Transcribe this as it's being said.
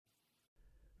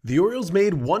The Orioles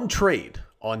made one trade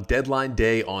on deadline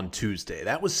day on Tuesday.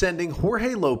 That was sending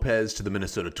Jorge Lopez to the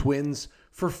Minnesota Twins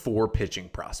for 4 pitching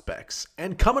prospects.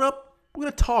 And coming up, we're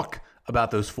going to talk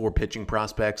about those 4 pitching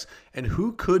prospects and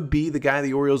who could be the guy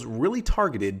the Orioles really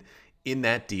targeted in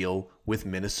that deal with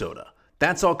Minnesota.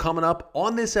 That's all coming up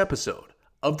on this episode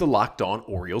of the Locked On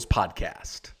Orioles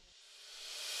podcast.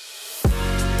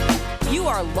 You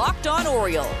are Locked On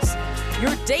Orioles,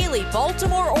 your daily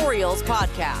Baltimore Orioles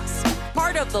podcast.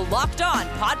 Part of the Locked On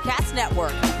Podcast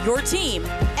Network, your team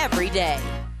every day.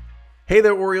 Hey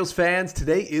there, Orioles fans.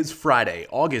 Today is Friday,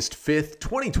 August 5th,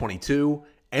 2022,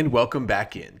 and welcome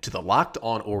back in to the Locked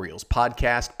On Orioles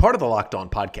podcast, part of the Locked On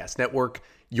Podcast Network,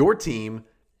 your team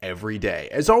every day.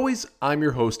 As always, I'm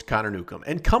your host, Connor Newcomb,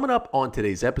 and coming up on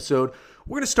today's episode,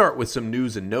 we're going to start with some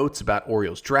news and notes about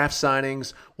Orioles draft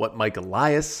signings, what Mike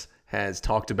Elias has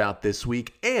talked about this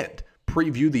week, and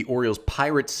preview the Orioles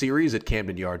Pirates series at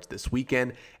Camden Yards this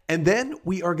weekend. And then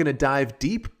we are going to dive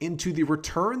deep into the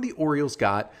return the Orioles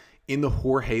got in the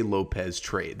Jorge Lopez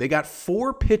trade. They got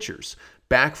 4 pitchers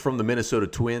back from the Minnesota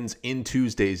Twins in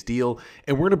Tuesday's deal,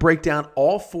 and we're going to break down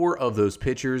all 4 of those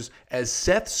pitchers as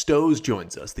Seth Stoes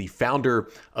joins us, the founder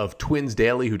of Twins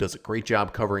Daily, who does a great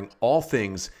job covering all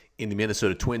things in the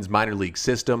Minnesota Twins minor league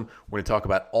system. We're going to talk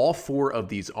about all 4 of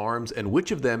these arms and which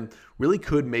of them really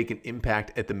could make an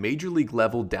impact at the major league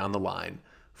level down the line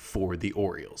for the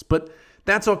Orioles. But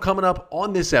that's all coming up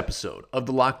on this episode of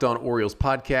the Locked On Orioles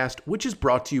podcast, which is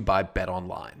brought to you by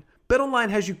BetOnline. BetOnline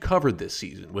has you covered this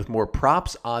season with more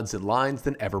props, odds, and lines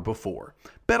than ever before.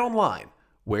 BetOnline,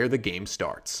 where the game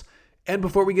starts. And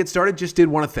before we get started, just did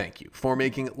want to thank you for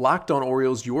making Locked On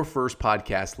Orioles your first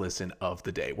podcast listen of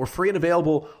the day. We're free and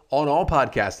available on all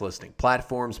podcast listening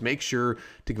platforms. Make sure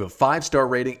to give a 5-star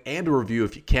rating and a review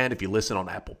if you can, if you listen on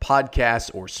Apple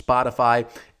Podcasts or Spotify.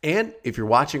 And if you're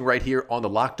watching right here on the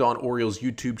Locked On Orioles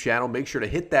YouTube channel, make sure to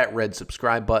hit that red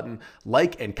subscribe button,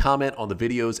 like and comment on the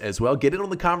videos as well. Get in on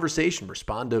the conversation,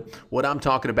 respond to what I'm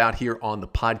talking about here on the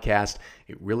podcast.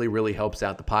 It really, really helps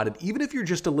out the pod. And even if you're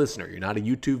just a listener, you're not a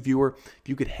YouTube viewer, if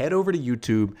you could head over to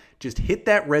YouTube, just hit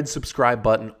that red subscribe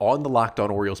button on the Locked On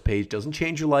Orioles page. Doesn't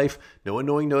change your life. No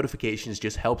annoying notifications,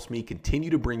 just helps me continue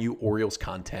to bring you Orioles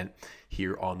content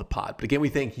here on the pod. But again, we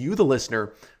thank you, the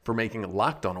listener, for making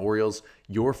Locked On Orioles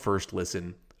your first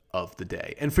listen of the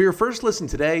day. And for your first listen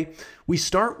today, we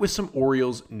start with some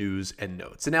Orioles news and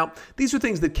notes. And now, these are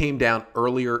things that came down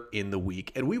earlier in the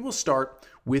week, and we will start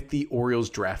with the Orioles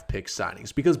draft pick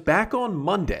signings, because back on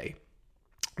Monday,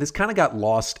 this kind of got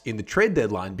lost in the trade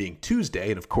deadline being Tuesday,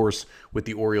 and of course, with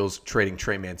the Orioles trading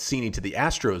Trey Mancini to the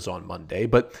Astros on Monday,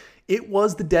 but it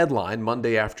was the deadline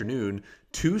Monday afternoon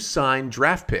to sign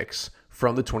draft picks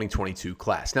from the 2022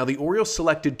 class. Now, the Orioles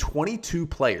selected 22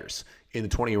 players in the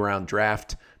 20-round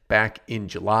draft back in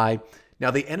July.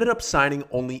 Now, they ended up signing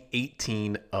only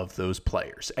 18 of those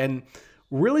players. And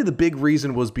really the big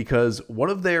reason was because one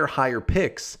of their higher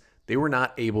picks, they were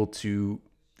not able to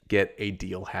get a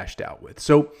deal hashed out with.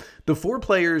 So the 4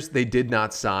 players they did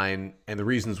not sign, and the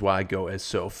reasons why go as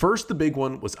so. First, the big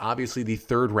one was obviously the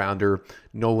 3rd rounder,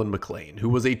 Nolan McLean, who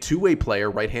was a two-way player,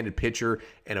 right-handed pitcher,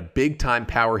 and a big-time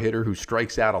power hitter who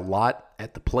strikes out a lot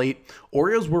at the plate.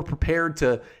 Orioles were prepared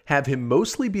to have him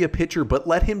mostly be a pitcher, but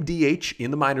let him DH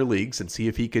in the minor leagues and see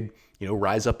if he could,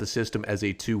 rise up the system as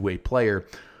a two-way player.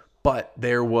 But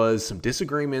there was some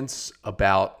disagreements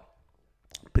about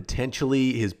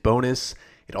potentially his bonus.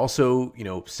 It also,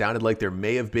 sounded like there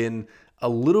may have been a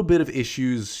little bit of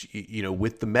issues,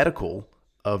 with the medical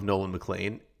of Nolan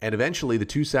McLean. And eventually the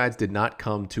 2 sides did not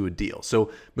come to a deal. So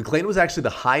McLean was actually the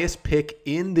highest pick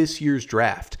in this year's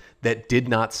draft that did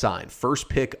not sign. First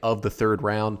pick of the 3rd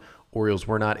round. Orioles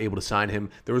were not able to sign him.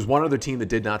 There was one other team that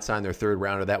did not sign their 3rd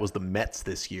rounder. That was the Mets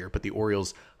this year, but the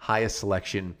Orioles' highest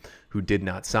selection who did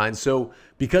not sign. So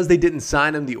because they didn't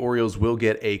sign him, the Orioles will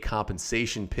get a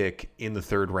compensation pick in the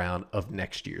 3rd round of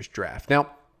next year's draft.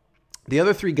 Now, the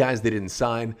other 3 guys they didn't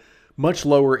sign, much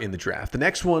lower in the draft. The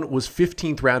next one was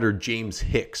 15th rounder James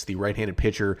Hicks, the right-handed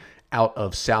pitcher out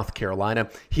of South Carolina.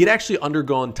 He had actually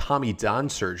undergone Tommy John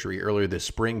surgery earlier this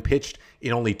spring, pitched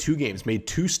in only 2 games, made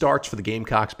 2 starts for the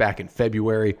Gamecocks back in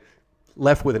February,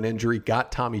 left with an injury,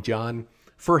 got Tommy John.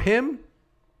 For him,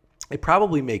 it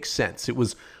probably makes sense. It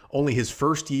was only his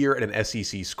first year at an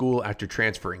SEC school after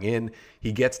transferring in.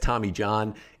 He gets Tommy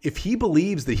John. If he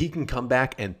believes that he can come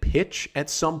back and pitch at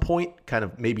some point, kind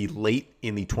of maybe late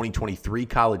in the 2023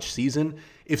 college season,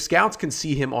 if scouts can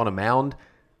see him on a mound,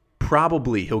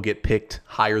 probably he'll get picked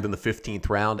higher than the 15th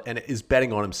round and is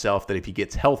betting on himself that if he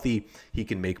gets healthy, he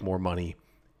can make more money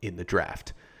in the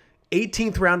draft.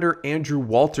 18th rounder Andrew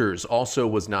Walters also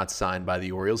was not signed by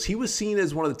the Orioles. He was seen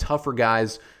as one of the tougher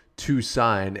guys to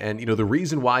sign. And, the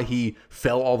reason why he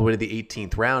fell all the way to the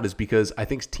 18th round is because I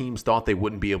think teams thought they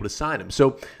wouldn't be able to sign him.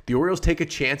 So the Orioles take a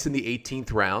chance in the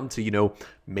 18th round to,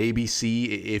 maybe see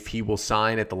if he will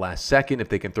sign at the last second, if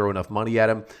they can throw enough money at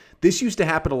him. This used to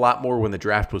happen a lot more when the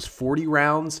draft was 40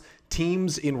 rounds.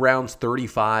 Teams in rounds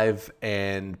 35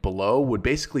 and below would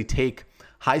basically take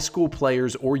high school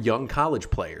players or young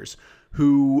college players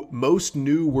who most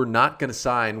knew were not going to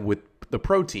sign with the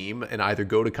pro team and either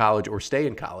go to college or stay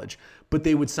in college, but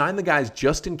they would sign the guys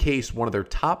just in case one of their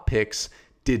top picks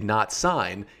did not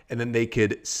sign, and then they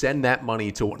could send that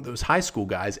money to one of those high school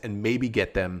guys and maybe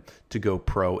get them to go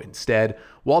pro instead.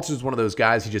 Walters is one of those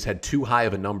guys. He just had too high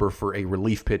of a number for a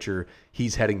relief pitcher.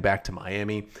 He's heading back to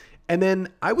Miami. And then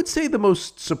I would say the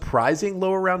most surprising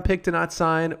lower round pick to not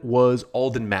sign was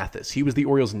Alden Mathis. He was the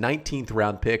Orioles' 19th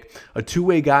round pick, a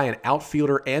two-way guy, an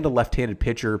outfielder and a left-handed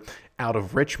pitcher out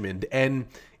of Richmond. And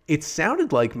it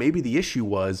sounded like maybe the issue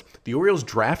was the Orioles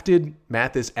drafted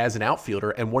Mathis as an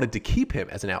outfielder and wanted to keep him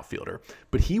as an outfielder,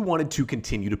 but he wanted to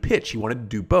continue to pitch. He wanted to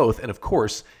do both. And of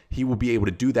course, he will be able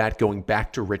to do that going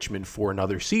back to Richmond for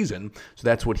another season. So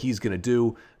that's what he's going to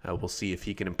do. We'll see if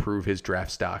he can improve his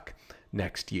draft stock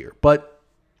next year. But,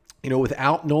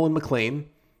 without Nolan McLean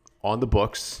on the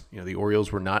books, the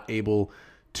Orioles were not able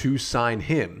to sign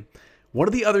him. One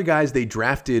of the other guys they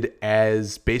drafted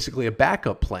as basically a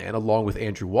backup plan, along with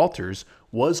Andrew Walters,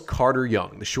 was Carter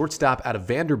Young, the shortstop out of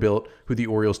Vanderbilt, who the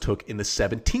Orioles took in the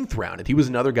 17th round. And he was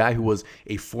another guy who was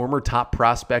a former top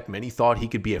prospect. Many thought he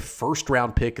could be a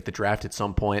first-round pick at the draft at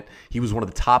some point. He was one of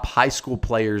the top high school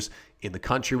players in the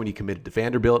country when he committed to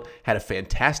Vanderbilt, had a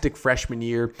fantastic freshman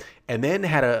year, and then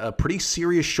had a pretty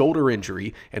serious shoulder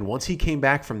injury. And once he came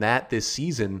back from that this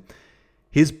season,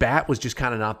 his bat was just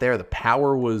kind of not there. The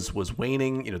power was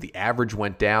waning. The average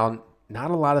went down.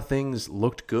 Not a lot of things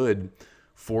looked good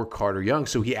for Carter Young.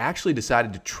 So he actually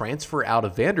decided to transfer out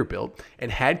of Vanderbilt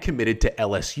and had committed to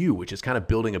LSU, which is kind of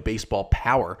building a baseball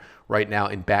power right now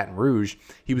in Baton Rouge.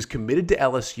 He was committed to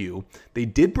LSU. They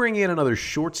did bring in another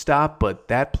shortstop, but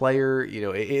that player,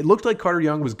 it looked like Carter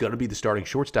Young was going to be the starting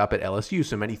shortstop at LSU.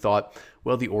 So many thought,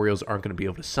 well, the Orioles aren't going to be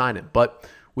able to sign him. But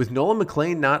with Nolan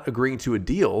McLean not agreeing to a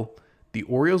deal, the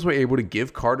Orioles were able to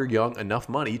give Carter Young enough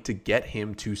money to get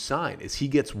him to sign, as he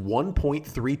gets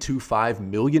 $1.325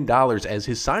 million as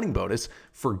his signing bonus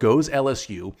for goes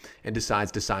LSU and decides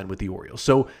to sign with the Orioles.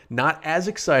 So not as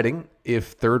exciting if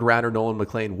third rounder Nolan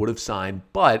McLean would have signed,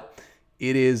 but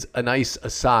it is a nice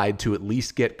aside to at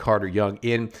least get Carter Young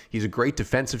in. He's a great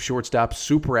defensive shortstop,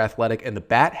 super athletic, and the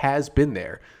bat has been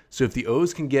there. So if the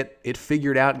O's can get it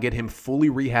figured out and get him fully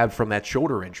rehabbed from that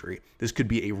shoulder injury, this could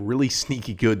be a really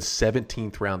sneaky good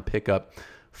 17th round pickup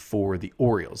for the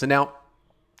Orioles. And now,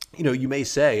 you may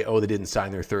say, oh, they didn't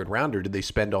sign their third rounder. Did they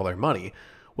spend all their money?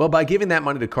 Well, by giving that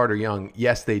money to Carter Young,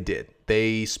 yes, they did.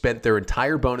 They spent their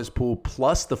entire bonus pool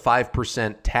plus the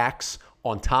 5% tax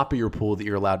on top of your pool that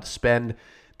you're allowed to spend.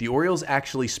 The Orioles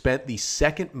actually spent the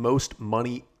second most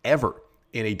money ever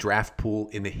in a draft pool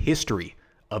in the history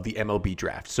of the MLB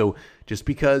draft. So just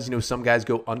because, some guys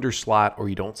go under slot or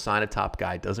you don't sign a top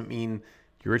guy doesn't mean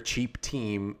you're a cheap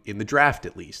team in the draft,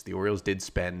 at least. The Orioles did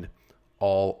spend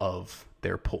all of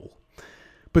their pool.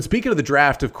 But speaking of the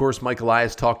draft, of course, Mike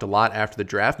Elias talked a lot after the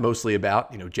draft, mostly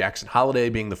about, Jackson Holliday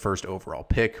being the first overall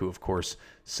pick, who, of course,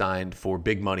 signed for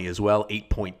big money as well,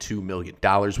 $8.2 million.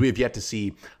 We have yet to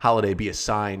see Holliday be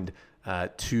assigned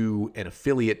to an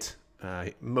affiliate.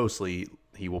 Mostly,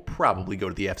 he will probably go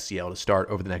to the FCL to start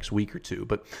over the next week or two.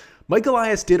 But Mike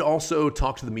Elias did also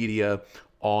talk to the media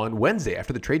on Wednesday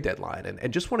after the trade deadline,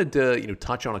 and just wanted to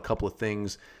touch on a couple of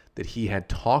things that he had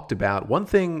talked about. One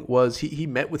thing was he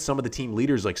met with some of the team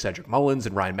leaders like Cedric Mullins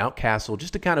and Ryan Mountcastle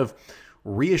just to kind of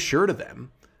reassure to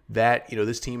them that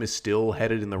this team is still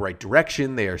headed in the right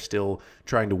direction. They are still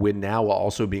trying to win now while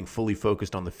also being fully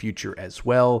focused on the future as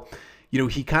well.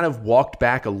 He kind of walked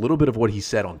back a little bit of what he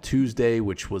said on Tuesday,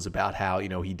 which was about how,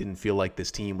 he didn't feel like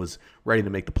this team was ready to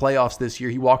make the playoffs this year.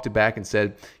 He walked it back and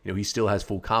said, he still has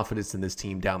full confidence in this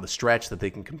team down the stretch that they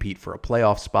can compete for a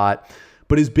playoff spot.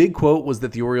 But his big quote was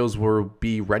that the Orioles will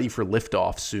be ready for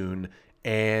liftoff soon,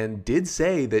 and did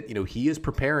say that, he is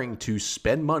preparing to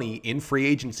spend money in free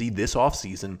agency this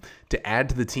offseason to add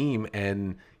to the team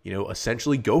and,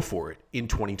 essentially go for it in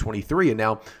 2023. And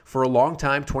now, for a long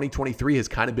time, 2023 has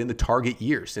kind of been the target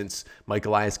year since Mike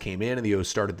Elias came in and the O's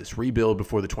started this rebuild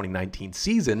before the 2019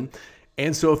 season.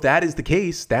 And so if that is the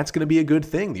case, that's going to be a good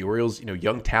thing. The Orioles,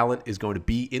 young talent is going to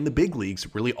be in the big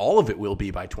leagues. Really, all of it will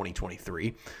be by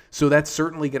 2023. So that's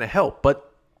certainly going to help.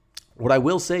 But what I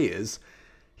will say is,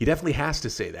 he definitely has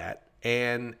to say that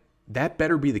And that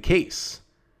better be the case,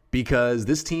 because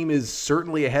this team is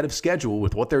certainly ahead of schedule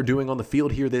with what they're doing on the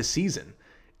field here this season.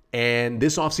 And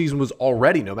this offseason was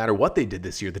already, no matter what they did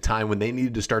this year, the time when they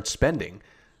needed to start spending.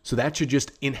 So that should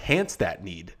just enhance that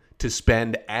need to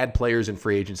spend, add players in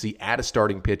free agency, add a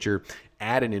starting pitcher,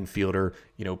 add an infielder,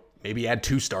 maybe add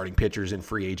 2 starting pitchers in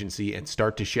free agency and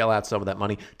start to shell out some of that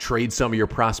money, trade some of your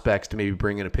prospects to maybe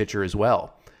bring in a pitcher as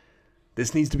well.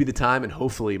 This needs to be the time, and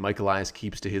hopefully Mike Elias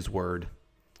keeps to his word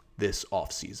this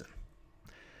offseason.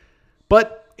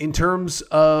 But in terms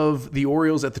of the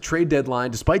Orioles at the trade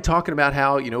deadline, despite talking about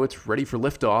how, it's ready for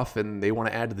liftoff and they want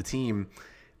to add to the team,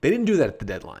 they didn't do that at the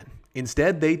deadline.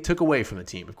 Instead, they took away from the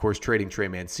team, of course, trading Trey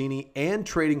Mancini and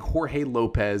trading Jorge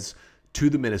Lopez to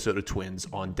the Minnesota Twins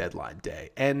on deadline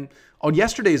day. And on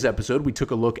yesterday's episode, we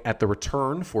took a look at the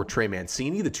return for Trey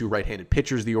Mancini, the 2 right-handed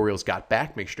pitchers the Orioles got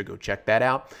back. Make sure to go check that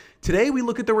out. Today, we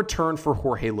look at the return for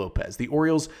Jorge Lopez. The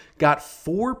Orioles got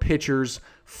 4 pitchers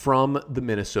from the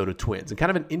Minnesota Twins, and kind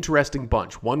of an interesting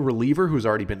bunch. 1 reliever who's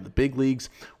already been in the big leagues,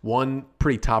 1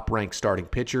 pretty top-ranked starting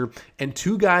pitcher, and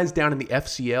 2 guys down in the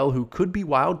FCL who could be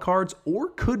wild cards or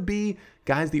could be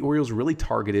guys the Orioles really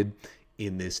targeted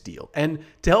in this deal. And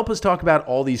to help us talk about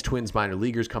all these Twins minor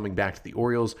leaguers coming back to the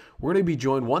Orioles, we're going to be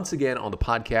joined once again on the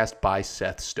podcast by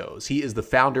Seth Stoes. He is the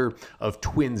founder of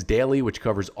Twins Daily, which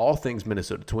covers all things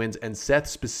Minnesota Twins, and Seth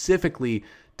specifically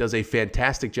does a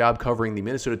fantastic job covering the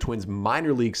Minnesota Twins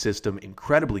minor league system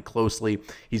incredibly closely.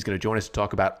 He's going to join us to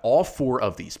talk about all 4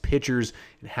 of these pitchers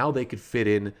and how they could fit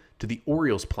in to the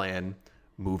Orioles' plan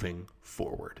moving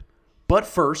forward. But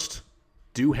first,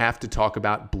 do have to talk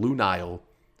about BlueNile.com,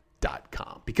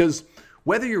 because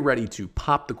whether you're ready to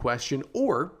pop the question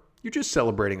or you're just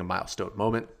celebrating a milestone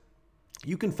moment,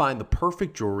 you can find the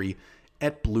perfect jewelry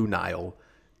at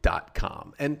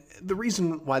BlueNile.com. And the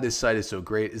reason why this site is so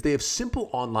great is they have simple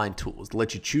online tools that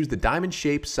let you choose the diamond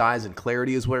shape, size, and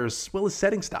clarity as well as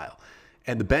setting style.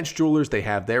 And the bench jewelers they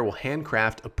have there will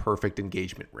handcraft a perfect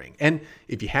engagement ring. And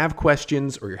if you have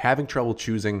questions or you're having trouble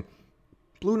choosing,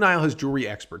 Blue Nile has jewelry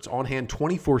experts on hand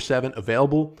 24/7,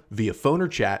 available via phone or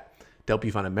chat to help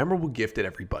you find a memorable gift at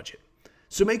every budget.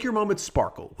 So make your moments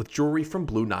sparkle with jewelry from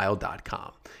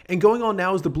BlueNile.com. And going on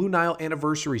now is the Blue Nile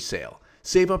Anniversary Sale.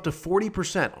 Save up to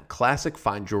 40% on classic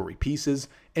fine jewelry pieces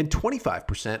and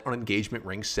 25% on engagement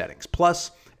ring settings. Plus,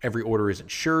 every order is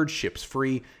insured, ships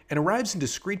free, and arrives in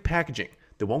discreet packaging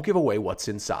that won't give away what's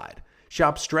inside.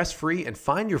 Shop stress-free and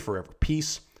find your forever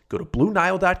piece. Go to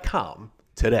BlueNile.com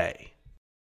today.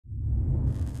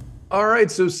 All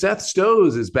right, so Seth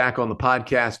Stoes is back on the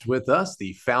podcast with us,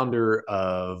 the founder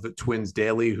of Twins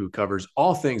Daily, who covers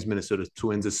all things Minnesota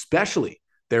Twins, especially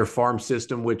their farm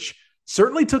system, which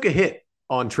certainly took a hit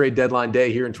on trade deadline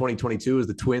day here in 2022 as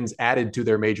the Twins added to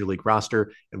their major league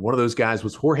roster. And one of those guys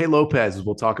was Jorge Lopez.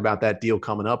 We'll talk about that deal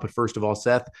coming up. But first of all,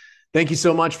 Seth, thank you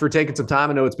so much for taking some time.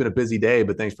 I know it's been a busy day,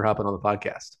 but thanks for hopping on the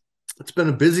podcast. It's been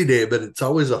a busy day, but it's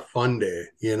always a fun day.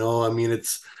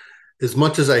 It's as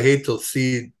much as I hate to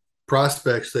see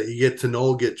prospects that you get to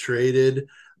know get traded,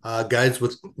 guys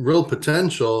with real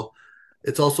potential,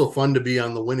 it's also fun to be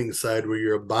on the winning side where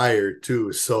you're a buyer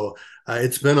too. So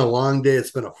it's been a long day.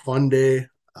 It's been a fun day.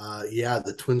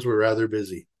 The Twins were rather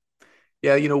busy.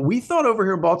 Yeah, we thought over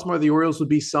here in Baltimore the Orioles would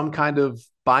be some kind of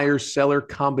buyer-seller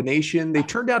combination. They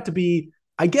turned out to be,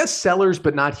 I guess, sellers,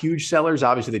 but not huge sellers.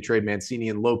 Obviously, they trade Mancini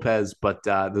and Lopez, but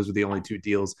those are the only 2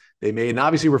 deals they made. And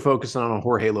obviously, we're focusing on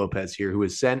Jorge Lopez here, who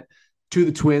was sent to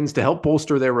the Twins to help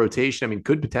bolster their rotation. I mean,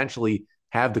 could potentially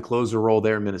have the closer role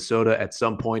there in Minnesota at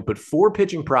some point. But 4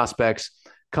 pitching prospects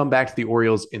come back to the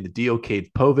Orioles in the deal.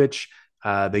 Cade Povich,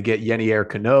 they get Yenier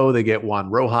Cano, they get Juan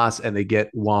Rojas, and they get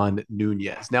Juan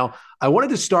Nunez. Now, I wanted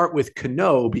to start with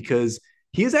Cano because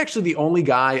he is actually the only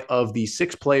guy of the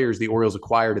 6 players the Orioles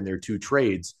acquired in their 2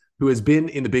 trades who has been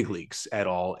in the big leagues at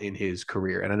all in his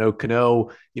career. And I know Cano,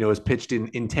 has pitched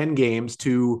in 10 games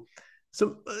to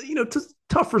some,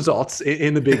 tough results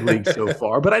in the big league so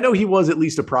far, but I know he was at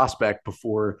least a prospect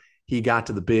before he got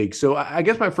to the big. So I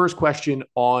guess my first question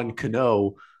on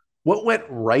Cano, what went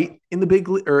right in the big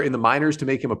or in the minors to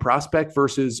make him a prospect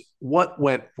versus what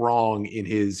went wrong in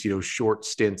his, short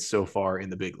stints so far in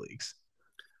the big leagues?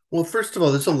 Well, first of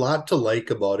all, there's a lot to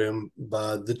like about him.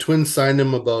 The Twins signed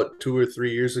him about 2 or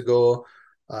 3 years ago.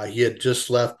 He had just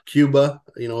left Cuba,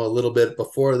 a little bit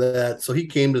before that. So he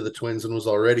came to the Twins and was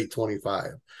already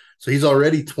 25. So he's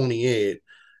already 28.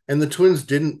 And the Twins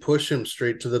didn't push him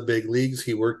straight to the big leagues.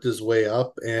 He worked his way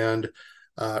up. And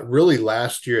really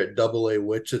last year at AA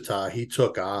Wichita, he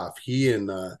took off. He and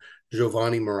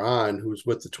Giovanni Moran, who's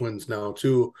with the Twins now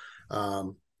too,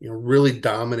 really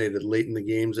dominated late in the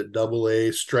games at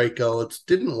AA, strikeouts,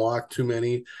 didn't walk too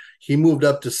many. He moved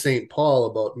up to St. Paul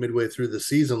about midway through the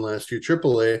season last year,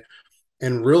 AAA,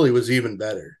 and really was even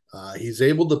better. He's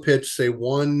able to pitch, say,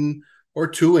 1 or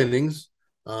 2 innings.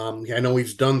 I know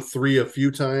he's done 3 a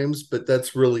few times, but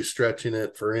that's really stretching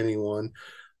it for anyone.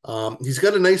 He's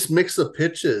got a nice mix of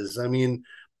pitches. I mean,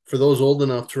 for those old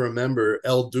enough to remember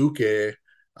El Duque,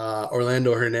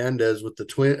 Orlando Hernandez with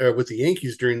the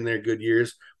Yankees during their good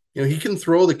years, he can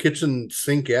throw the kitchen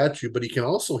sink at you, but he can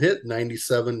also hit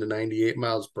 97 to 98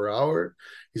 miles per hour.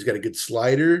 He's got a good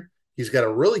slider. He's got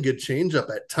a really good changeup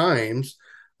at times.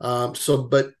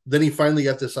 But then he finally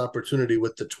got this opportunity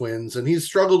with the Twins, and he's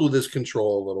struggled with his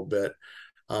control a little bit.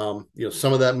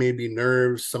 Some of that may be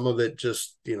nerves, some of it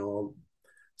just,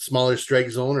 smaller strike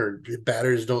zone, or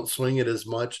batters don't swing it as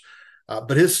much.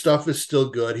 But his stuff is still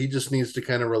good. He just needs to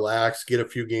kind of relax, get a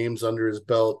few games under his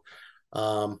belt,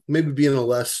 maybe be in a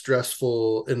less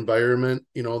stressful environment.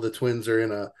 The Twins are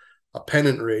in a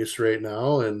pennant race right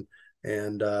now, and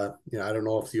I don't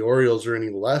know if the Orioles are any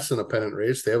less in a pennant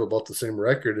race. They have about the same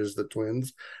record as the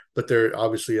Twins, but they're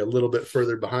obviously a little bit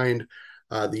further behind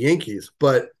the Yankees.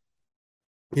 But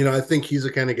I think he's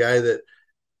the kind of guy that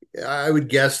I would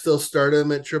guess they'll start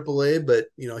him at AAA, but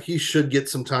he should get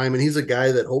some time, and he's a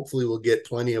guy that hopefully will get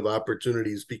plenty of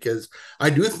opportunities, because I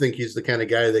do think he's the kind of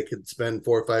guy that could spend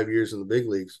 4 or 5 years in the big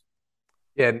leagues.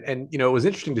 Yeah, and it was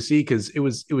interesting to see because it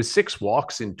was 6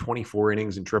 walks in 24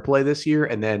 innings in AAA this year,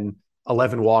 and then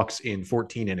 11 walks in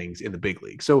 14 innings in the big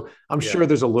league. So I'm sure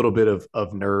there's a little bit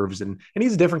of nerves, and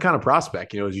he's a different kind of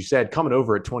prospect. As you said, coming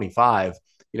over at 25,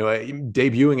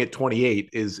 debuting at 28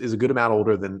 is a good amount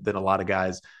older than a lot of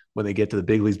guys when they get to the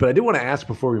big leagues. But I did want to ask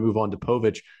before we move on to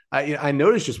Povich. I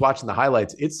noticed just watching the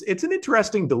highlights, it's an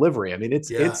interesting delivery. I mean, it's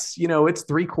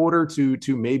 3/4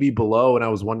 to maybe below, and I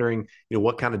was wondering,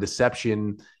 what kind of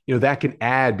deception that can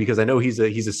add, because I know he's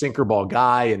a sinker ball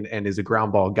guy and is a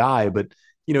ground ball guy, but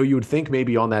you would think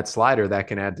maybe on that slider that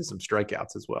can add to some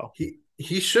strikeouts as well.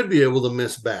 He should be able to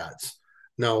miss bats.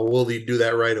 Now, will he do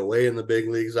that right away in the big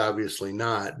leagues? Obviously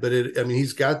not. But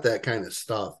he's got that kind of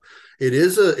stuff. It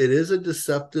is a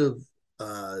deceptive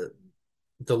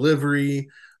delivery,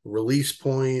 release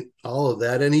point, all of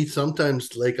that. And he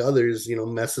sometimes, like others,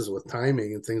 messes with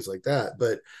timing and things like that.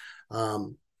 But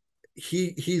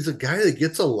he's a guy that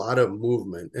gets a lot of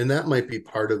movement, and that might be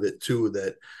part of it too,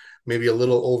 that maybe a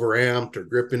little overamped or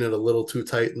gripping it a little too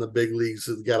tight in the big leagues.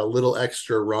 He's got a little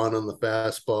extra run on the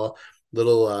fastball,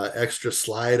 little extra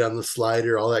slide on the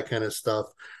slider, all that kind of stuff.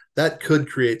 That could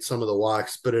create some of the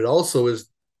walks, but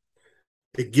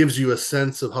it gives you a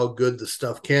sense of how good the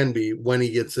stuff can be when he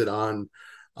gets it on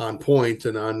point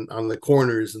and on the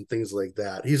corners and things like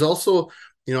that. He's also,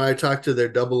 I talked to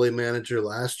their AA manager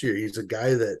last year. He's a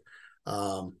guy that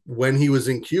when he was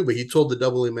in Cuba, he told the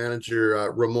AA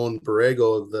manager, Ramon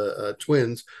Borrego of the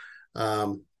Twins,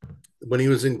 when he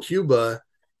was in Cuba,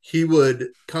 he would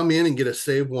come in and get a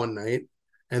save one night,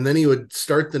 and then he would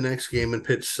start the next game and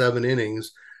pitch 7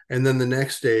 innings. And then the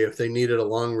next day, if they needed a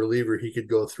long reliever, he could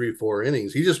go 3-4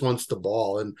 innings. He just wants the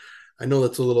ball. And I know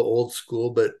that's a little old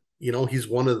school, but he's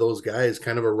one of those guys,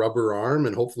 kind of a rubber arm,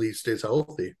 and hopefully he stays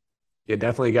healthy. Yeah,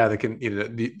 definitely a guy that can,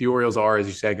 the Orioles are, as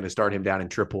you said, going to start him down in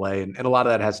AAA. And a lot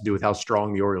of that has to do with how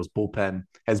strong the Orioles bullpen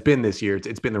has been this year.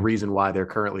 It's been the reason why they're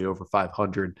currently over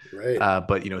 500. Right.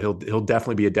 But, he'll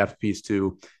definitely be a depth piece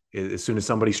too. As soon as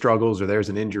somebody struggles or there's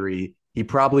an injury, he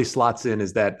probably slots in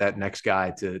as that next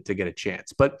guy to get a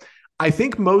chance. But I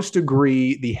think most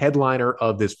agree the headliner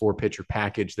of this 4-pitcher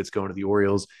package that's going to the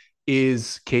Orioles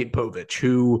is Cade Povich,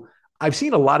 who I've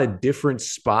seen a lot of different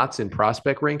spots in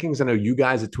prospect rankings. I know you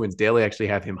guys at Twins Daily actually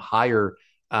have him higher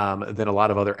than a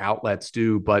lot of other outlets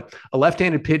do, but a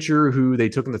left-handed pitcher who they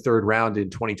took in the 3rd round in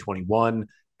 2021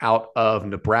 out of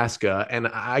Nebraska. And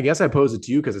I guess I posed it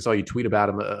to you because I saw you tweet about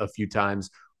him a few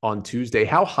times on Tuesday.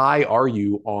 How high are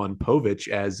you on Povich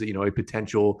as, a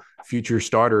potential future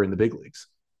starter in the big leagues?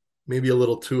 Maybe a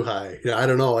little too high. I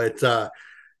don't know.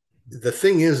 The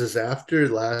thing is after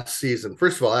last season,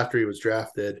 first of all, after he was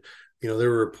drafted, there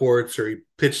were reports, or he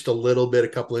pitched a little bit, a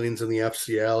couple innings in the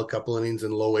FCL, a couple innings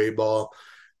in low A ball,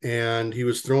 and he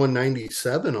was throwing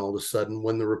 97 all of a sudden,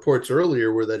 when the reports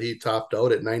earlier were that he topped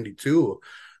out at 92.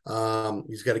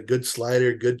 He's got a good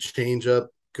slider, good changeup,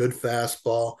 good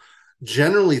fastball,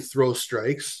 generally throw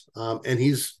strikes. And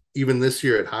he's, even this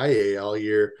year at high A all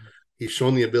year, he's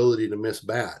shown the ability to miss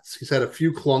bats. He's had a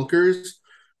few clunkers,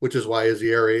 which is why his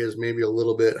ERA is maybe a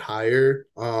little bit higher.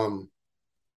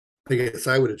 I guess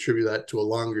I would attribute that to a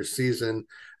longer season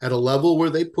at a level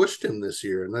where they pushed him this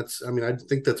year. And I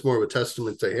think that's more of a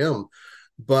testament to him.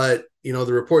 But,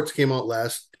 the reports came out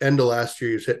end of last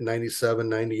year. He was hitting 97,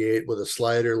 98 with a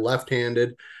slider,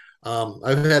 left-handed.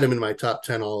 I've had him in my top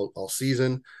 10 all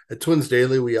season. At Twins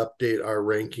Daily, we update our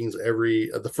rankings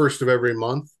the first of every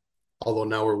month. Although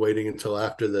now we're waiting until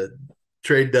after the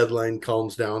trade deadline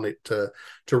calms down to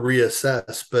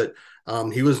reassess. But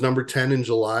he was number 10 in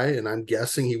July, and I'm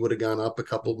guessing he would have gone up a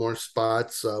couple more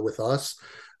spots with us.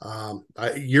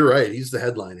 You're right. He's the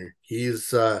headliner.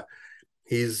 He's going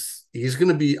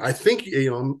to be, I think,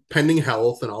 pending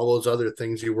health and all those other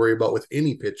things you worry about with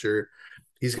any pitcher.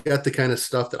 He's got the kind of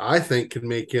stuff that I think can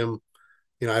make him,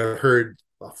 I've heard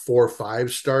a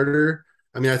 4-5 starter.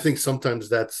 I mean, I think sometimes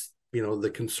that's,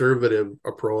 the conservative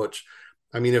approach.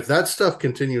 I mean, if that stuff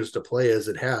continues to play as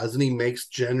it has, and he makes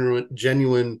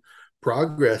genuine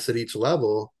progress at each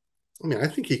level, I mean, I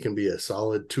think he can be a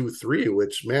solid 2-3,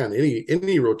 which, man,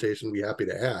 any rotation would be happy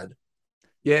to add.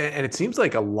 Yeah, and it seems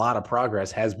like a lot of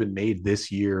progress has been made this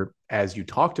year, as you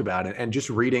talked about it. And just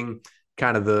reading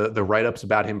kind of the write-ups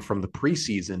about him from the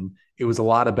preseason, it was a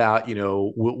lot about,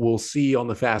 we'll see on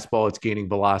the fastball, it's gaining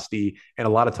velocity. And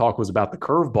a lot of talk was about the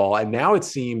curveball. And now it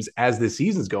seems as this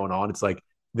season's going on, it's like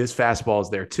this fastball is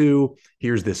there too.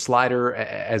 Here's this slider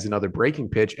as another breaking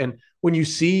pitch. And when you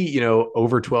see,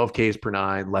 over 12 Ks per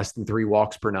nine, less than 3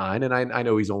 walks per nine, and I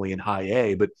know he's only in high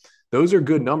A, but those are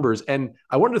good numbers. And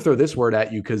I wanted to throw this word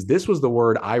at you because this was the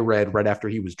word I read right after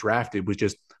he was drafted, was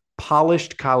just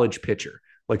polished college pitcher.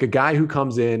 Like a guy who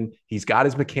comes in, he's got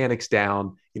his mechanics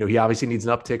down. He obviously needs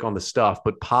an uptick on the stuff,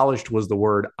 but polished was the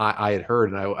word I had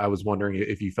heard. And I was wondering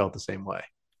if you felt the same way.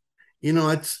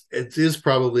 It is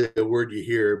probably a word you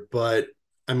hear, but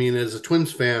I mean, as a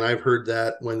Twins fan, I've heard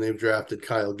that when they've drafted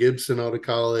Kyle Gibson out of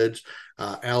college,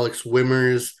 Alex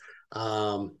Wimmers,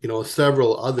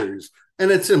 several others. And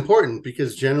it's important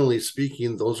because generally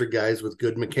speaking, those are guys with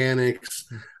good mechanics,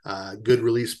 good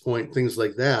release point, things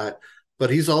like that. But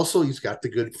he's got the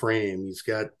good frame. He's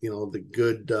got, the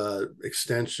good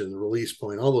extension, release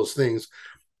point, all those things.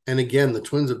 And again, the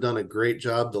Twins have done a great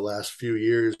job the last few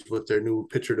years with their new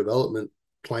pitcher development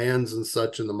plans and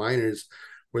such in the minors,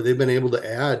 where they've been able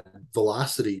to add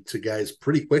velocity to guys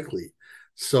pretty quickly.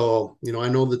 So, I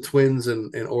know the Twins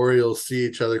and Orioles see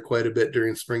each other quite a bit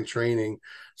during spring training.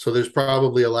 So there's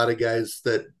probably a lot of guys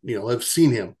that, have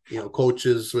seen him,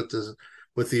 coaches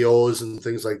with the O's and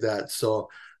things like that.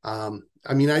 So,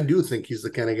 I mean, I do think he's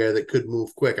the kind of guy that could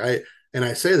move quick.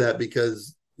 I say that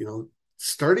because,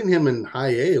 starting him in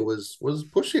high A was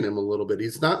pushing him a little bit.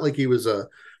 He's not like he was a,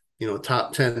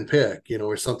 top 10 pick,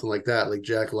 or something like that, like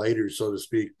Jack Leiter, so to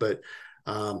speak. But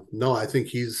no, I think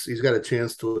he's got a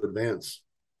chance to advance.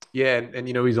 Yeah, and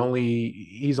he's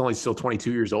only still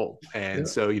 22 years old, and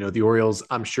so the Orioles,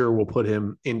 I'm sure, will put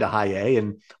him into high A,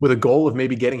 and with a goal of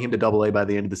maybe getting him to Double A by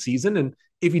the end of the season. And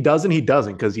if he doesn't, he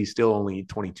doesn't, because he's still only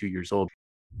 22 years old.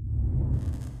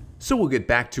 So we'll get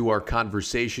back to our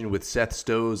conversation with Seth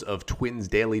Stoes of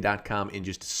TwinsDaily.com in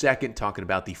just a second, talking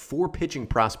about the 4 pitching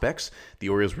prospects the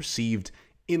Orioles received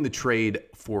in the trade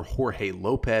for Jorge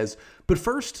Lopez. But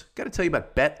first, got to tell you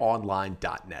about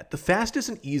BetOnline.net, the fastest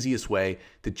and easiest way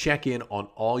to check in on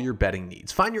all your betting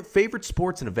needs. Find your favorite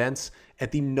sports and events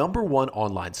at the #1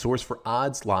 online source for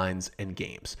odds, lines, and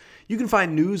games. You can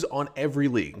find news on every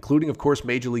league, including, of course,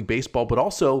 Major League Baseball, but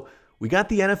also we got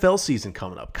the NFL season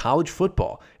coming up, college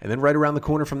football, and then right around the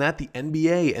corner from that, the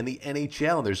NBA and the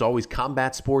NHL. And there's always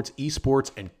combat sports, esports,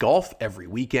 and golf every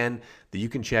weekend that you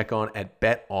can check on at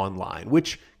BetOnline,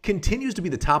 which continues to be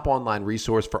the top online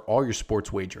resource for all your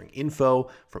sports wagering info.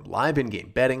 From live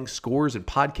in-game betting, scores, and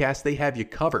podcasts, they have you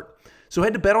covered. So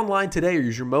head to BetOnline today or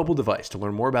use your mobile device to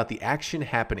learn more about the action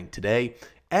happening today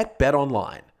at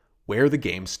BetOnline, where the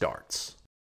game starts.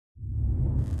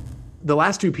 The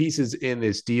last 2 pieces in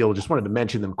this deal, just wanted to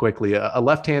mention them quickly. A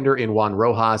left-hander in Juan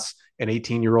Rojas, an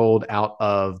 18-year-old out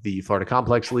of the Florida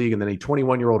Complex League, and then a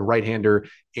 21-year-old right-hander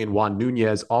in Juan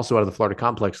Nunez, also out of the Florida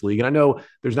Complex League. And I know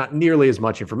there's not nearly as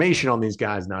much information on these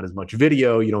guys, not as much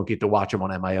video. You don't get to watch them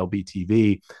on MILB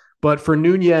TV. But for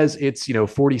Nunez, it's,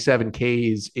 47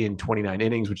 Ks in 29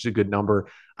 innings, which is a good number.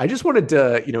 I just wanted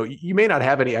to, you may not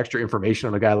have any extra information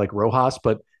on a guy like Rojas,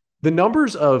 but the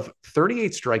numbers of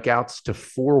 38 strikeouts to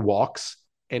 4 walks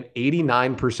and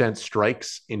 89%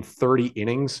 strikes in 30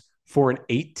 innings for an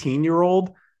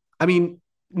 18-year-old. I mean,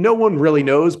 no one really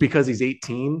knows because he's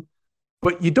 18,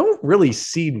 but you don't really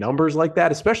see numbers like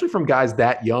that, especially from guys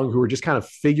that young who are just kind of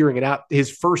figuring it out.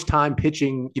 His first time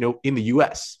pitching, in the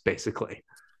U.S., basically.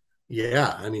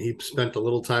 Yeah, I mean, he spent a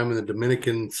little time in the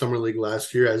Dominican Summer League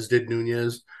last year, as did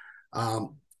Nunez.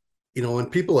 When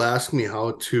people ask me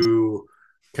how to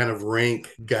kind of rank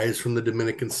guys from the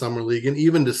Dominican Summer League, and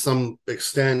even to some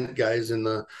extent guys in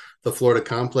the Florida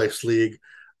Complex League.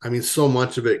 I mean, so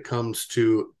much of it comes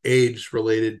to age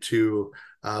related to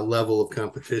level of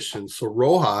competition. So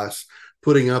Rojas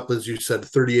putting up, as you said,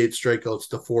 38 strikeouts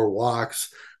to 4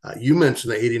 walks. You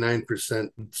mentioned the 89%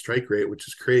 strike rate, which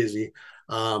is crazy.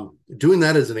 Doing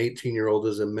that as an 18-year-old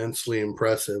is immensely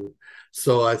impressive.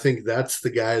 So I think that's the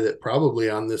guy that probably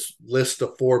on this list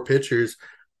of 4 pitchers,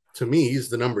 to me, he's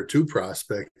the number 2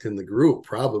 prospect in the group,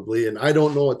 probably. And I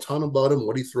don't know a ton about him,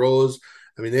 what he throws.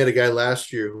 I mean, they had a guy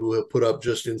last year who put up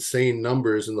just insane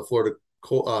numbers in the Florida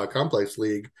Complex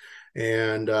League.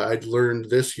 And I'd learned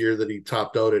this year that he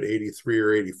topped out at 83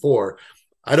 or 84.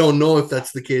 I don't know if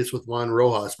that's the case with Juan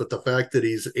Rojas, but the fact that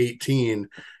he's 18,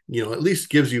 at least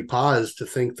gives you pause to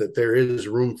think that there is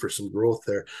room for some growth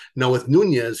there. Now with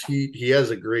Nunez, he has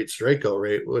a great strikeout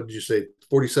rate. What did you say?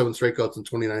 47 strikeouts in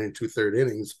 29 and 2/3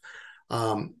 innings.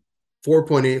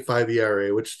 4.85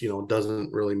 ERA, which,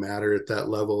 doesn't really matter at that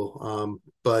level.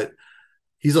 But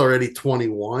he's already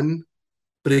 21.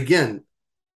 But again,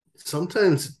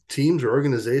 sometimes teams or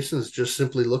organizations just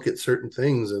simply look at certain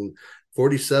things, and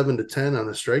 47-10 on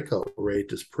a strikeout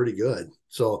rate is pretty good.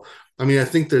 So, I mean, I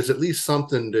think there's at least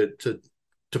something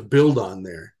to build on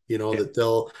there, that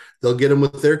they'll get them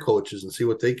with their coaches and see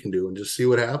what they can do and just see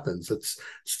what happens. It's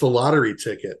the lottery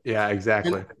ticket. Yeah,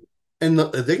 exactly. And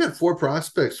they got 4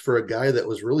 prospects for a guy that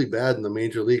was really bad in the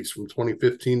major leagues from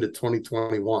 2015 to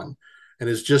 2021 and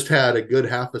has just had a good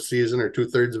half a season or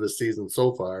 2/3 of a season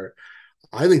so far.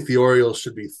 I think the Orioles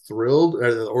should be thrilled,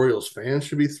 or the Orioles fans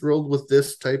should be thrilled with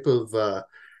this type of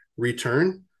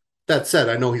return. That said,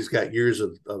 I know he's got years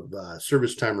of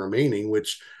service time remaining,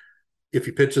 which if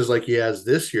he pitches like he has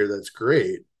this year, that's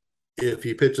great. If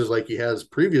he pitches like he has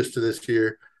previous to this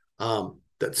year,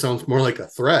 that sounds more like a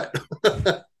threat.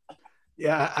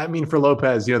 Yeah, I mean, for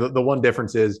Lopez, the one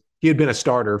difference is he had been a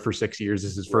starter for 6 years.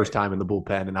 This is his first time in the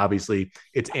bullpen, and obviously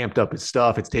it's amped up his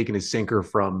stuff. It's taken his sinker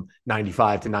from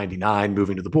 95 to 99,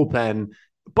 moving to the bullpen.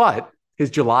 But his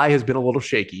July has been a little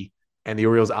shaky, and the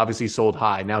Orioles obviously sold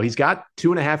high. Now he's got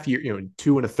 2.5 years,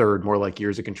 2 1/3 more like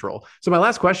years of control. So my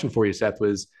last question for you, Seth,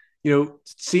 was,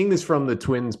 seeing this from the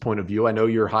Twins' point of view, I know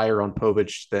you're higher on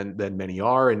Povich than many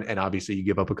are, and obviously you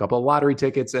give up a couple of lottery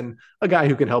tickets and a guy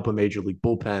who can help a major league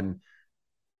bullpen.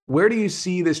 Where do you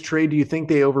see this trade? Do you think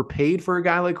they overpaid for a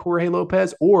guy like Jorge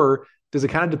Lopez, or does it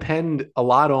kind of depend a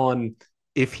lot on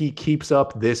if he keeps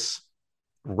up this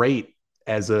rate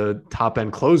as a top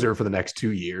end closer for the next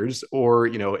 2 years, or,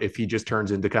 if he just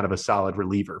turns into kind of a solid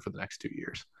reliever for the next 2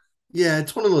 years? Yeah,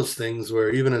 it's one of those things where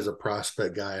even as a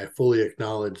prospect guy, I fully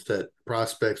acknowledge that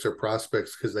prospects are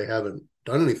prospects because they haven't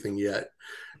done anything yet.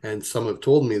 And some have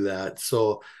told me that.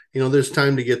 So, there's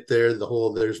time to get there. The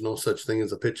whole there's no such thing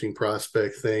as a pitching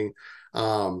prospect thing.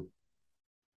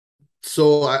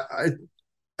 So I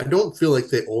don't feel like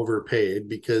they overpaid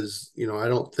because, I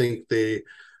don't think they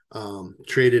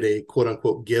traded a quote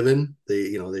unquote given.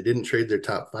 They didn't trade their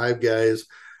top 5 guys,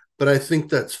 but I think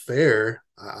that's fair.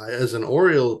 As an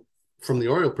Oriole, from the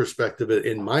Oriole perspective,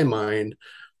 in my mind,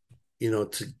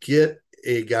 to get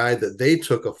a guy that they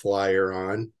took a flyer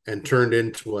on and turned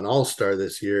into an all-star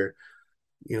this year,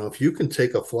 if you can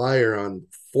take a flyer on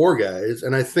 4 guys,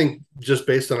 and I think just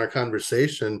based on our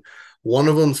conversation, one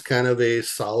of them's kind of a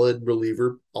solid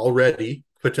reliever already,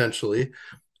 potentially,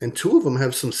 and 2 of them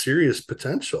have some serious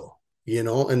potential,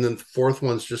 and then the 4th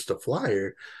one's just a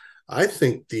flyer. I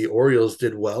think the Orioles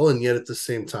did well, and yet at the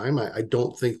same time, I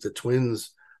don't think the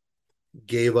Twins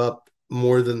gave up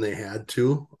more than they had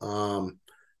to.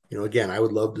 Again, I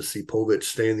would love to see Povich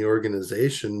stay in the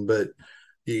organization, but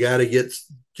you got to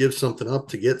give something up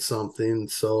to get something.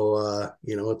 So,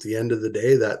 at the end of the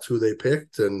day, that's who they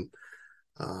picked. And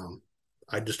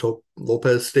I just hope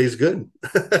Lopez stays good.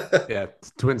 Yeah,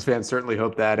 Twins fans certainly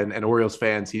hope that. And Orioles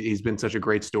fans, he's been such a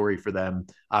great story for them.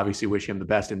 Obviously wish him the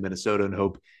best in Minnesota and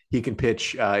hope he can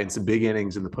pitch in some big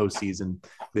innings in the postseason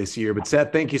this year. But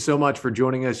Seth, thank you so much for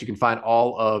joining us. You can find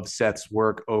all of Seth's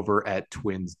work over at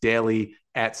Twins Daily,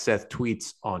 at Seth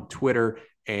Tweets on Twitter.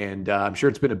 And I'm sure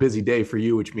it's been a busy day for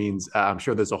you, which means I'm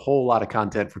sure there's a whole lot of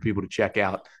content for people to check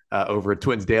out over at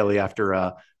Twins Daily after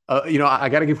I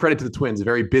got to give credit to the Twins. A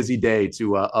very busy day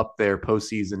to up their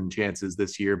postseason chances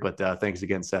this year. But thanks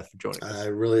again, Seth, for joining us. I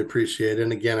really appreciate it.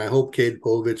 And again, I hope Cade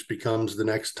Povich becomes the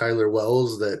next Tyler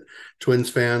Wells that Twins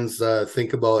fans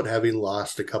think about, having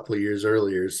lost a couple of years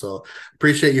earlier. So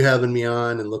appreciate you having me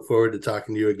on and look forward to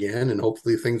talking to you again. And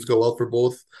hopefully things go well for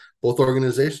both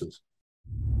organizations.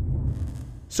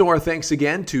 So our thanks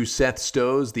again to Seth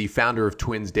Stoes, the founder of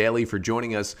Twins Daily, for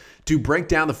joining us to break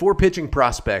down the 4 pitching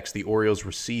prospects the Orioles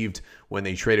received when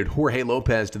they traded Jorge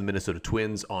Lopez to the Minnesota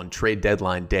Twins on trade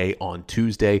deadline day on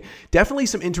Tuesday. Definitely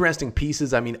some interesting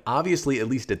pieces. I mean, obviously, at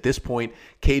least at this point,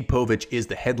 Cade Povich is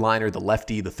the headliner, the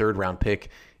lefty, the third-round pick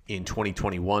in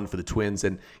 2021 for the Twins.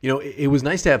 And, it was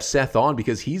nice to have Seth on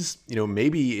because he's,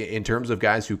 maybe in terms of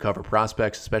guys who cover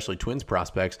prospects, especially Twins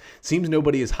prospects, seems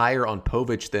nobody is higher on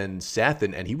Povich than Seth.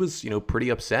 And he was, pretty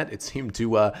upset, it seemed,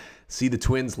 to see the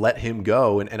Twins let him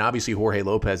go. And obviously Jorge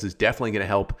Lopez is definitely going to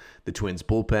help the Twins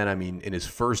bullpen. I mean, in his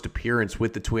first appearance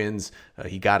with the Twins,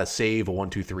 he got a save, a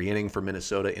 1-2-3 inning for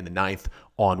Minnesota in the 9th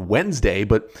on Wednesday.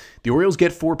 But the Orioles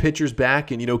get 4 pitchers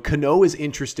back. And, Cano is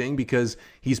interesting because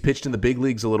he's pitched in the big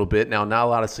leagues a little bit. Now, not a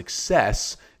lot of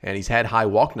success, and he's had high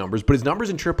walk numbers, but his numbers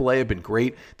in AAA have been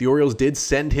great. The Orioles did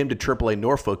send him to AAA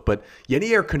Norfolk, but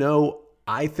Yennier Cano,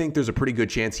 I think there's a pretty good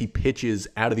chance he pitches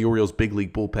out of the Orioles' big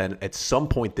league bullpen at some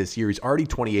point this year. He's already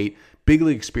 28, big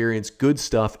league experience, good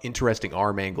stuff, interesting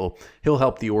arm angle. He'll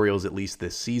help the Orioles at least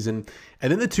this season.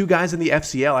 And then the 2 guys in the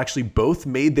FCL actually both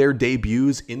made their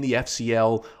debuts in the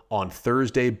FCL on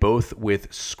Thursday, both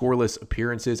with scoreless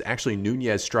appearances. Actually,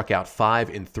 Nunez struck out 5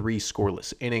 in 3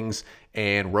 scoreless innings,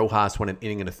 and Rojas went an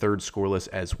inning and a third scoreless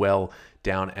as well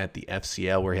down at the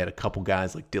FCL, where he had a couple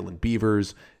guys like Dylan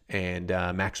Beavers and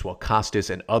Maxwell Costas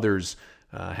and others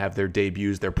have their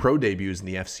debuts, their pro debuts in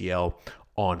the FCL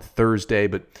on Thursday.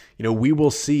 But, we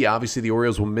will see. Obviously, the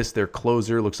Orioles will miss their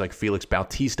closer. Looks like Felix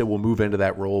Bautista will move into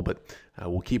that role, but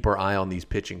we'll keep our eye on these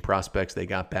pitching prospects they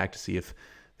got back to see if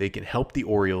they can help the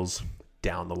Orioles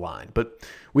down the line. But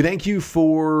we thank you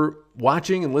for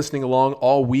watching and listening along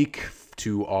all week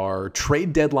to our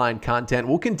trade deadline content.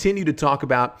 We'll continue to talk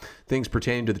about things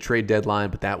pertaining to the trade deadline,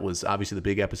 but that was obviously the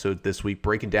big episode this week,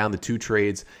 breaking down the 2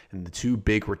 trades and the 2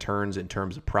 big returns in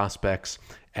terms of prospects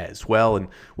as well. And,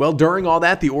 well, during all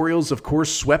that, the Orioles, of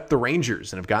course, swept the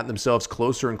Rangers and have gotten themselves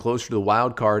closer and closer to the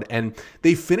wild card. And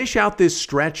they finish out this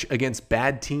stretch against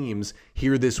bad teams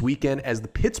here this weekend as the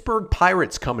Pittsburgh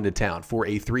Pirates come into town for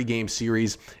a 3-game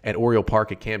series at Oriole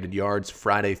Park at Camden Yards,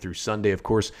 Friday through Sunday. Of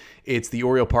course, it's the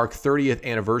Oriole Park 30th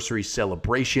anniversary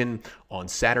celebration on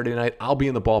Saturday night. I'll be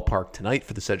in the ballpark tonight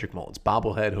for the Cedric Mullins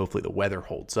bobblehead. Hopefully the weather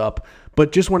holds up.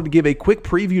 But just wanted to give a quick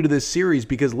preview to this series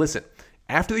because, listen,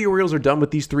 after the Orioles are done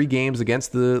with these 3 games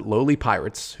against the lowly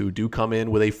Pirates, who do come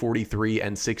in with a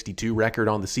 43-62 record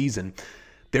on the season,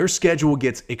 their schedule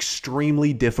gets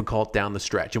extremely difficult down the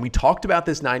stretch. And we talked about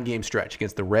this 9-game stretch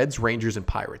against the Reds, Rangers, and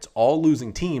Pirates, all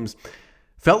losing teams.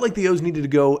 Felt like the O's needed to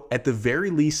go at the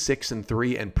very least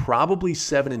 6-3 and probably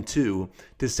 7-2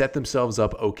 to set themselves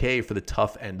up okay for the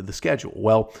tough end of the schedule.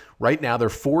 Well, right now they're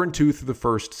 4-2 through the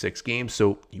first 6 games,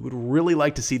 so you would really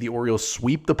like to see the Orioles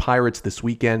sweep the Pirates this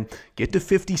weekend, get to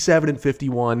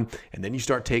 57-51, and then you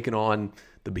start taking on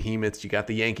the behemoths. You got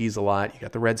the Yankees a lot, you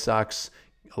got the Red Sox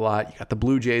a lot, you got the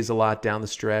Blue Jays a lot down the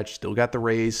stretch, still got the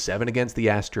Rays, 7 against the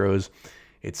Astros.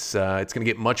 It's going to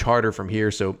get much harder from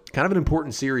here, so kind of an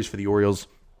important series for the Orioles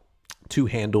to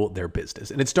handle their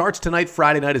business. And it starts tonight,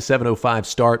 Friday night, at 7:05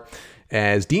 start,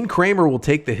 as Dean Kramer will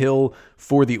take the hill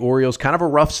for the Orioles. Kind of a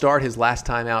rough start his last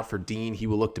time out for Dean. He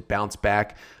will look to bounce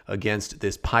back against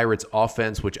this Pirates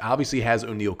offense, which obviously has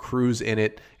O'Neal Cruz in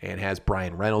it and has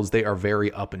Brian Reynolds. They are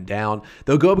very up and down.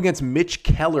 They'll go up against Mitch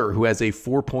Keller, who has a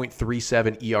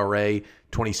 4.37 ERA,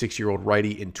 26-year-old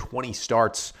righty in 20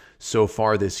 starts so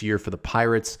far this year for the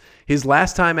Pirates. His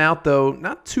last time out, though,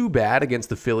 not too bad against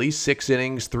the Phillies. 6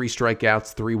 innings, 3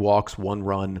 strikeouts, 3 walks, 1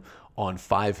 run on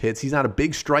 5 hits. He's not a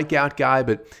big strikeout guy,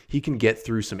 but he can get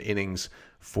through some innings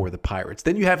for the Pirates.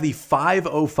 Then you have the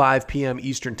 5:05 p.m.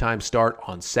 Eastern Time start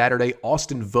on Saturday.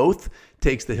 Austin Voth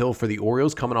takes the hill for the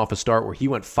Orioles, coming off a start where he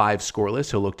went 5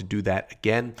 scoreless. He'll look to do that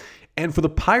again. And for the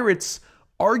Pirates,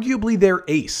 arguably their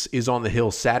ace is on the hill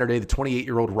Saturday, the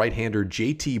 28-year-old right-hander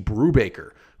JT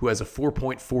Brubaker, who has a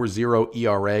 4.40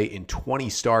 ERA in 20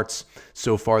 starts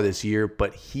so far this year,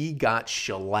 but he got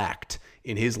shellacked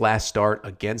in his last start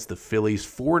against the Phillies.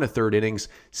 4 1/3 innings,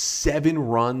 7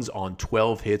 runs on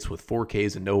 12 hits with 4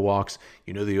 Ks and no walks.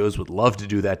 You know the O's would love to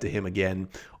do that to him again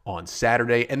on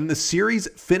Saturday. And then the series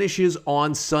finishes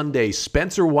on Sunday.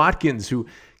 Spencer Watkins, who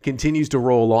continues to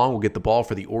roll along, will get the ball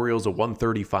for the Orioles, a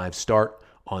 1:35 start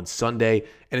on Sunday.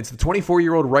 And it's the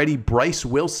 24-year-old righty Bryce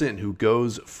Wilson who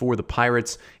goes for the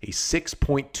Pirates, a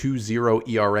 6.20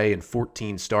 ERA in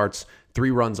 14 starts,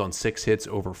 3 runs on 6 hits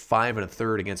over 5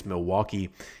 1/3 against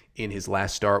Milwaukee in his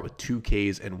last start with 2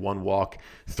 Ks and 1 walk.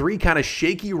 3 kind of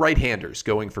shaky right-handers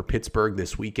going for Pittsburgh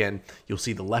this weekend. You'll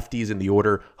see the lefties in the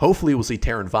order. Hopefully we'll see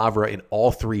Terrin Vavra in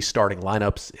all 3 starting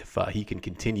lineups if he can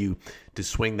continue to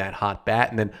swing that hot bat.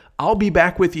 And then I'll be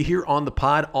back with you here on the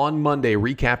pod on Monday,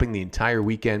 recapping the entire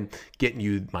weekend, getting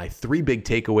you my 3 big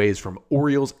takeaways from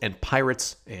Orioles and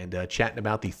Pirates, and chatting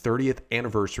about the 30th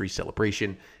anniversary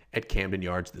celebration at Camden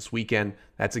Yards this weekend.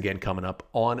 That's again coming up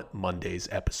on Monday's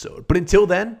episode. But until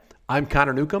then, I'm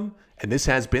Connor Newcomb, and this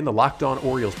has been the Locked On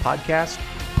Orioles podcast,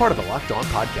 part of the Locked On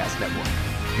Podcast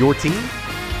Network. Your team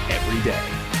every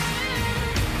day.